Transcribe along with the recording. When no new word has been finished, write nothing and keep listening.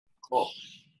Cool.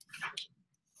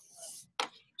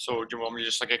 So do you want me to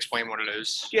just like explain what it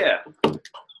is? Yeah.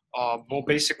 Well,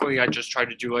 basically, I just tried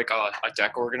to do like a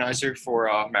deck organizer for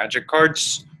Magic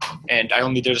cards, and I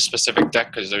only did a specific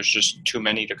deck because there's just too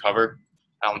many to cover.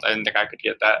 I didn't think I could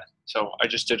get that, so I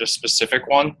just did a specific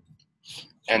one.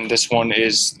 And this one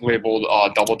is labeled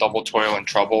Double Double Toil and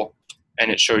Trouble,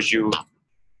 and it shows you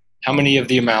how many of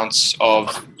the amounts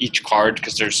of each card,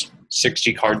 because there's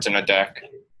 60 cards in a deck,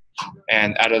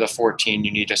 and out of the 14,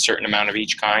 you need a certain amount of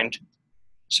each kind.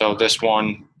 So this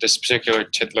particular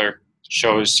tiddler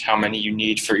shows how many you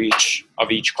need for each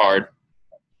card.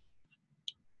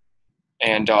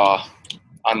 And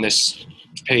on this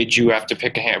page, you have to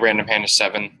pick a random hand of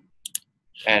 7.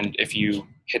 And if you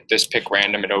hit this pick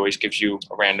random, it always gives you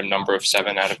a random number of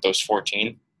 7 out of those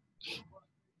 14.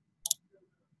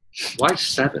 Why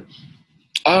 7?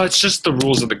 It's just the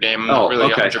rules of the game. I'm not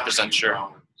really 100%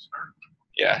 sure.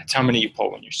 Yeah, it's how many you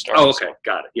pull when you start. Oh, okay.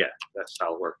 Got it. Yeah, that's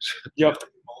how it works. Yep.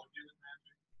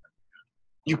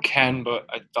 You can, but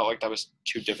I felt like that was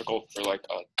too difficult for like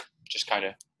just kind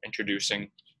of introducing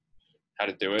how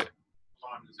to do it.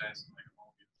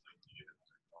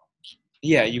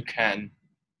 Yeah, you can,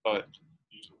 but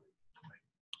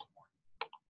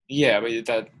yeah, but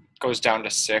that goes down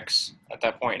to 6 at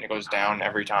that point, and it goes down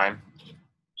every time.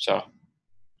 So,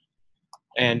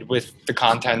 and with the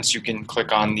contents, you can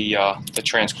click on the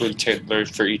transclude tiddler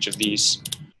for each of these.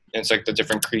 And it's like the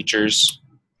different creatures.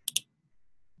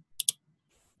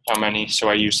 How many? So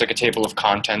I used like a table of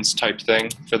contents type thing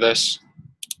for this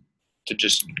to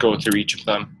just go through each of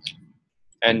them.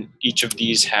 And each of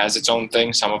these has its own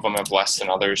thing. Some of them have less than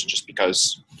others just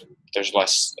because there's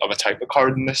less of a type of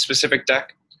card in this specific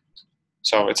deck.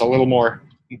 So it's a little more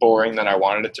boring than I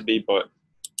wanted it to be, but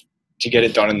to get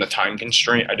it done in the time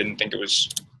constraint, I didn't think it was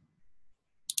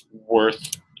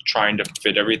worth trying to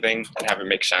fit everything and have it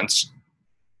make sense.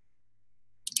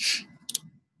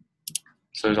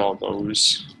 So there's all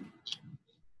those.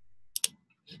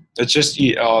 It's just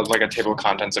like a table of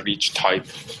contents of each type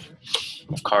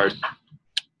of card.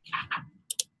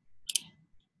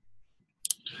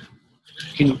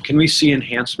 Can we see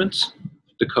enhancements?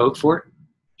 The code for it?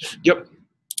 Yep.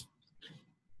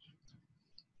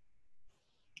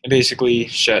 It basically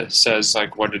says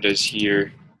like what it is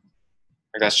here.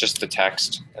 Like that's just the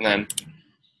text, and then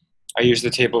I use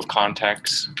the table of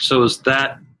contents. So is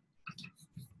that?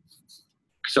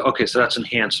 So okay, so that's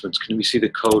enhancements. Can we see the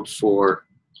code for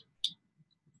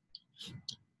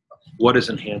what is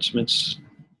enhancements?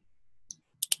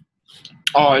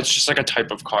 Oh, it's just like a type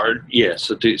of card. Yeah.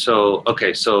 So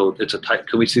okay. So it's a type.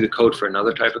 Can we see the code for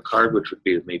another type of card, which would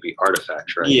be maybe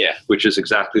artifacts, right? Yeah. Which is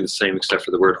exactly the same except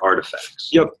for the word artifacts.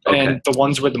 Yep. Okay. And the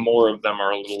ones with more of them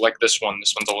are a little like this one.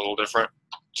 This one's a little different,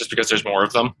 just because there's more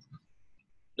of them.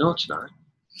 No, it's not.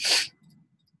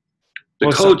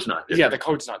 The code's not different. Yeah, the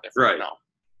code's not different. Right. No.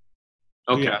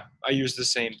 Okay. Yeah, I use the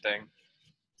same thing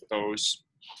for those.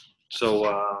 So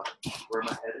where am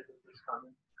I headed with this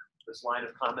comment? This line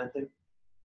of commenting?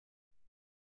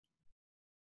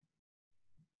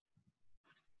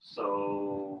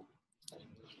 So,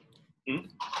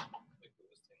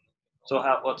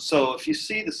 so if you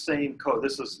see the same code,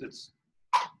 it's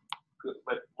good.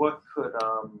 But what could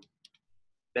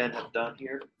Ben have done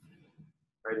here,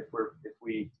 right?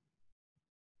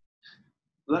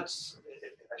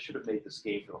 I should have made this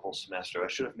game for the whole semester. I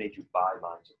should have made you buy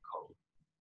lines of code,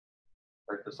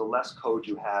 right? Because the less code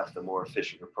you have, the more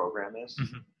efficient your program is.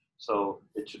 Mm-hmm. So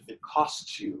it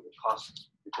costs you.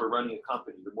 If we're running a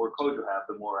company, the more code you have,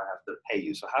 the more I have to pay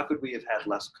you. So how could we have had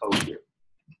less code here?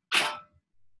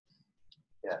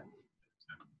 Yeah.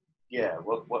 Yeah.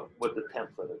 What would the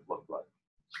template have looked like?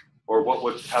 Or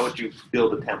how would you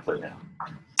build a template now?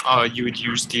 You would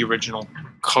use the original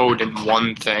code in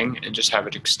one thing and just have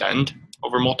it extend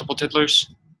over multiple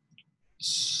tiddlers.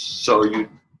 So you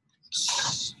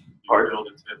build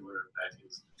a tiddler that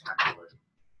is template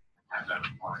and that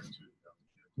applies to.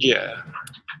 Yeah.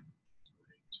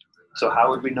 So how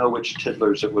would we know which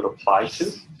tiddlers it would apply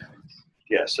to?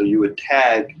 Yeah, so you would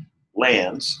tag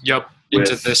lands. Yep,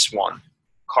 into this one.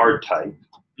 Card type.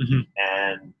 Mm-hmm.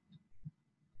 And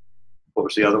what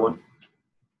was the other one?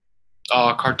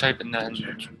 Card type and then,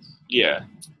 yeah.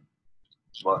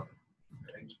 What?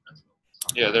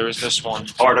 Yeah, there was this one.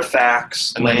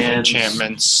 Artifacts, and lands,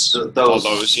 enchantments, all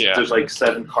those, yeah. There's like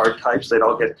 7 card types. They'd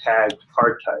all get tagged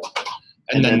card type.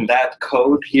 And then that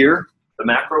code here, the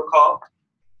macro call,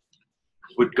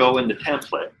 would go in the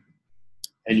template.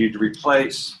 And you'd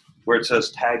replace, where it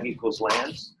says tag equals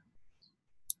lands,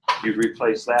 you'd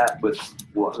replace that with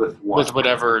one. With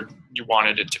whatever you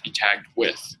wanted it to be tagged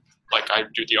with. Like I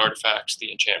do the artifacts, the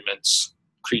enchantments,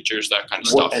 creatures, that kind of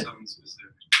stuff.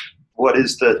 What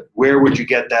is where would you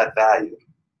get that value?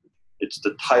 It's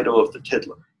the title of the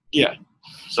tiddler. Yeah.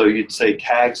 So you'd say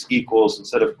tags equals,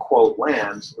 instead of quote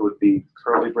lands, it would be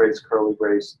curly brace,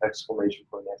 exclamation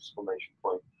point,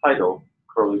 title,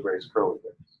 curly brace.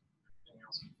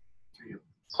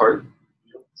 Pardon?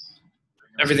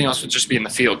 Everything else would just be in the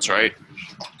fields, right?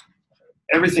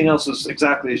 Everything else is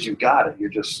exactly as you got it. You're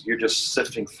just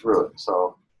sifting through it.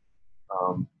 So,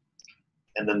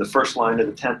 and then the first line of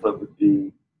the template would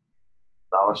be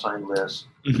 $list,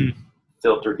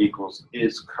 filter equals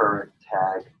is current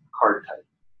tag card type.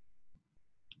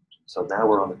 So now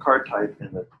we're on the card type,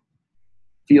 and the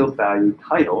field value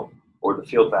title, or the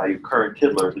field value current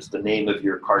tiddler, is the name of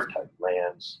your card type,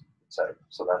 lands, etc.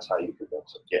 So that's how you could do it.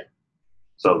 Yeah.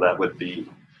 So that would be,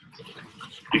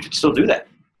 you could still do that.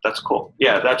 That's cool.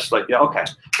 Yeah, that's like, yeah, okay.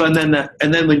 So and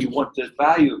then when you want the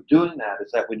value of doing that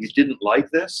is that when you didn't like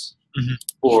this,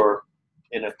 or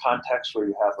in a context where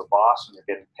you have a boss and you're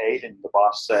getting paid, and the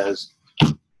boss says,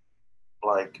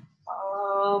 like,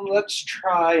 let's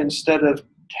try, instead of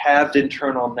tabbed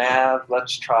internal nav,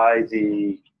 let's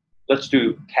do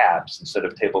tabs instead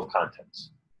of table of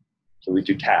contents. So we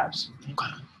do tabs.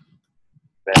 Okay.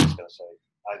 Then it's going to say,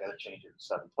 I got to change it to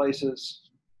 7 places.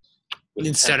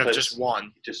 Instead of just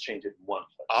one. You just change it in one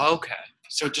place. Oh, okay.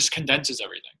 So it just condenses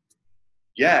everything.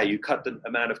 Yeah, you cut the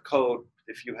amount of code.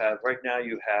 If you have, right now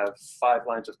you have 5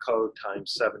 lines of code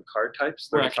times 7 card types,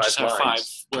 35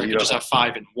 lines. Where I could just have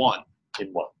 5 in one.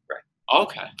 In one, right.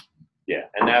 Okay. Yeah,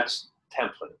 and that's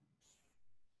template.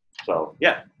 So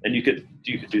yeah, and you could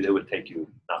do that. It would take you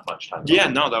not much time. Yeah,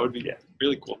 no, that would be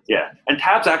really cool. Yeah, and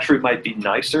tabs actually might be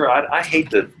nicer. I hate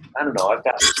the, I don't know, I've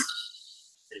got,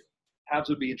 tabs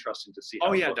would be interesting to see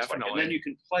how it looks definitely. like. And then you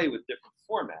can play with different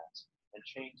formats and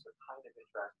change the kind of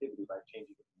interactivity by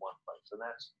changing it in one place. And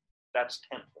that's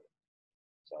template.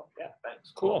 So yeah,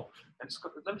 thanks. Cool. And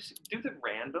let me see, do the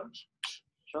random.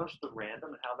 Show us the random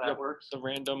and how that works. The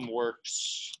random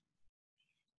works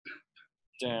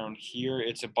down here.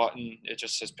 It's a button. It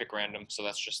just says pick random, so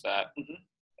that's just that. And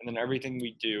then everything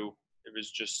we do, it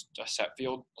was just a set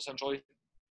field, essentially,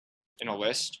 in a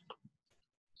list.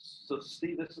 So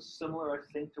Steve, this is similar, I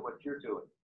think, to what you're doing,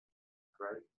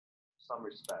 right? In some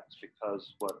respects,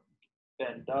 because what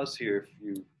Ben does here,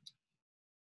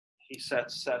 he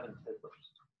sets 7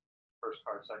 tiddlers. First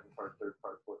card, second card, third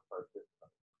card, fourth card, fifth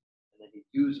card. And then he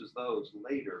uses those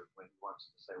later when he wants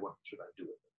to say, what should I do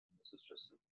with it? And this is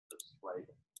just a display.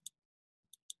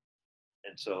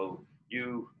 And so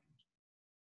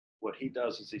what he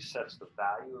does is he sets the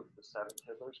value of the 7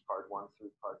 tiddlers, card 1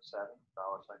 through card 7,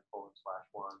 $/1,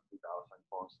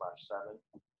 $2/7,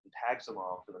 and tags them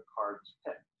all to the cards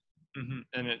picked.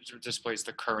 And it displays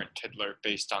the current tiddler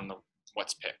based on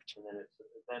what's picked. And then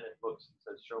it looks and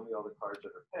says, show me all the cards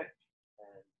that are picked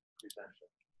and present them.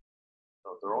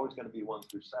 So they're always going to be 1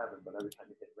 through 7, but every time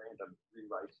you hit random, it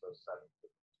rewrites those 7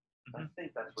 tiddlers. I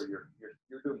think that's where you're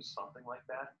doing something like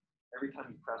that. Every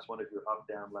time you press one of your up,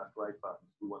 down, left, right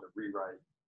buttons, we want to rewrite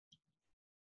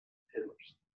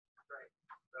tiddlers. Right.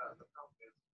 The problem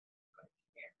is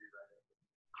you can't rewrite it.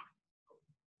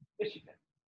 Yes, you can.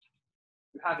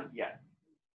 You haven't yet.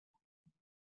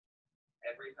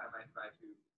 Every time I try to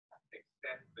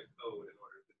extend the code in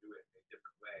order to do it in a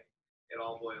different way, it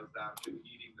all boils down to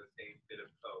eating the same bit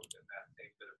of code, and that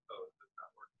same bit of code does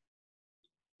not work.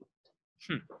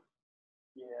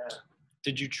 Yeah.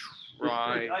 Did you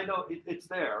try? I know it's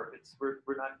there.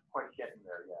 We're not quite getting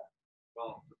there yet.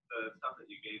 Well, the stuff that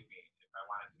you gave me, if I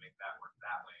wanted to make that work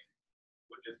that way,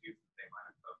 would just use the same line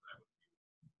of code that I would use.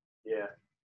 Yeah.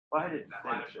 Well, I didn't That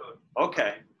finish it. line of code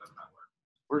Okay. does not work.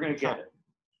 We're gonna get it.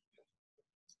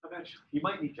 Eventually. You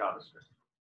might need JavaScript.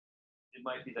 It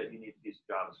might be that you need to use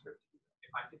JavaScript. If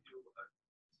I could do a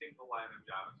single line of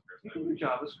JavaScript, You can do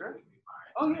JavaScript. fine.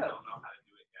 Oh yeah. I don't know how to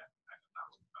do it yet. I have not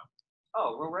looked up.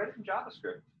 Oh, we'll write it in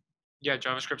JavaScript. Yeah,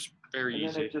 JavaScript's very And then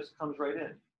easy. it just comes right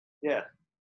in. Yeah.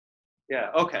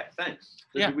 Yeah. Okay. Thanks.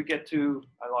 Yeah. Did we get to?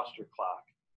 I lost your clock.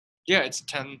 Yeah, it's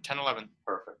 10:11.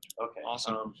 Perfect. Okay.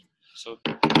 Awesome. So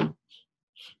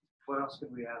What else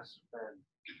can we ask Ben?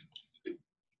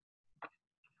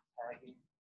 Tagging.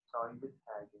 Saw you with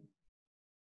tagging.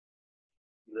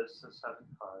 List of 7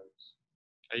 cards.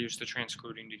 I used the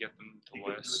transcoding to get them You to can do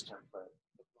a list.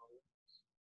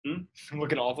 template.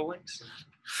 Look at all the links.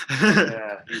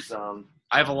 Yeah, he's I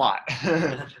have a lot.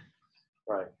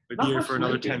 right. We'd Not be here much for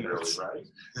another linking, 10 minutes. really,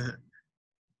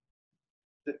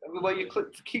 right? Well, you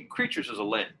click keep creatures as a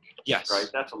link. Yes. Right.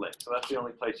 That's a link. So that's the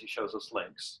only place he shows us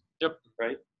links. Yep.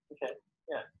 Right. Okay.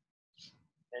 Yeah.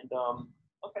 And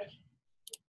okay.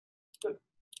 Good.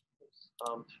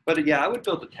 But yeah, I would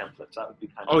build the templates. That would be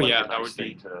kind of Oh, like yeah, a nice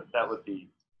thing that would be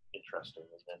interesting.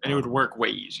 And it would work way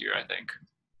easier, I think.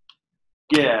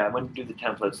 Yeah, when you do the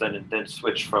templates, then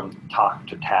switch from talk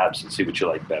to tabs and see what you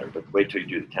like better. But wait till you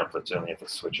do the templates; you only have to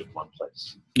switch in one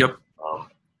place. Yep.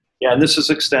 Yeah, and this is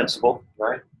extensible,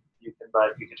 right? You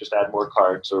can just add more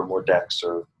cards or more decks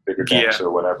or bigger decks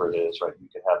or whatever it is, right? You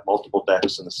can have multiple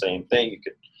decks in the same thing. You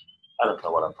could. I don't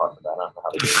know what I'm talking about. I don't know how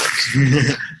to do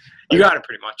it. You got it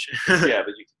pretty much. Yeah,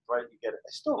 but you get it. I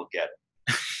still don't get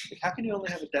it. Like, how can you only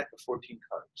have a deck of 14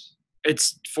 cards?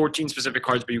 It's 14 specific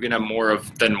cards, but you can have more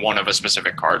than one of a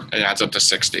specific card. It adds up to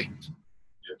 60.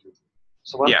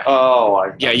 So what? Yeah.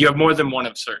 Oh, you have more than one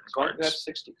of certain cards. I have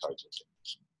 60 cards.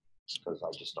 Because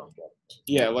I just don't get it.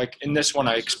 Yeah, like in this one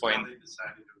I explained.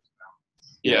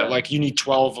 Yeah, like you need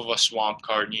 12 of a swamp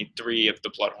card. You need 3 of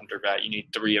the Blood Hunter Bat. You need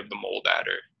 3 of the Mold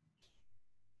Adder.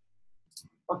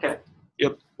 Okay.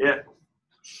 Yep. Yeah.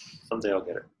 Someday I'll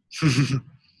get it.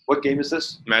 What game is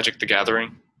this? Magic the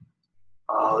Gathering.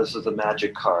 Oh, this is the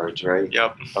Magic cards, right?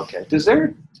 Yep. Okay.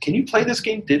 Can you play this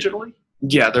game digitally?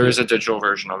 Yeah, there is a digital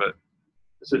version of it.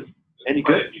 Is it any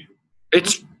good?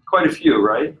 It's quite a few,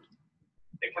 right?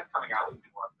 They kept coming out with new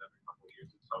ones every couple of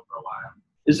years or so for a while.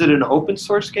 Is it an open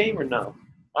source game or no?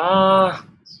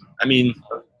 I mean,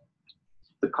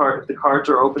 the cards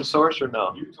are open source or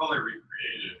no? You can totally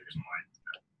recreate it or something like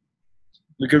that.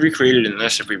 we could recreate it in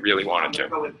this if we really wanted to. I'm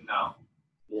gonna go with no.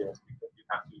 Yeah. Because you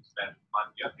have to spend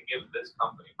money. You have to give this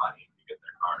company money to get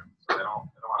their cards. So they don't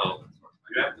want to open source.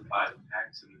 You have to buy the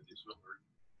packs in the digital version.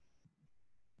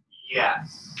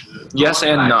 Yes. Yes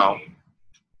and no.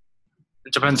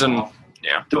 It depends on,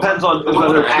 Depends on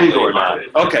whether it's legal or not.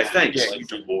 Okay, thanks. Yeah,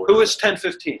 Who is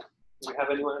 1015? Do we have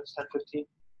anyone that's 1015?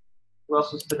 Who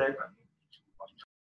else is today?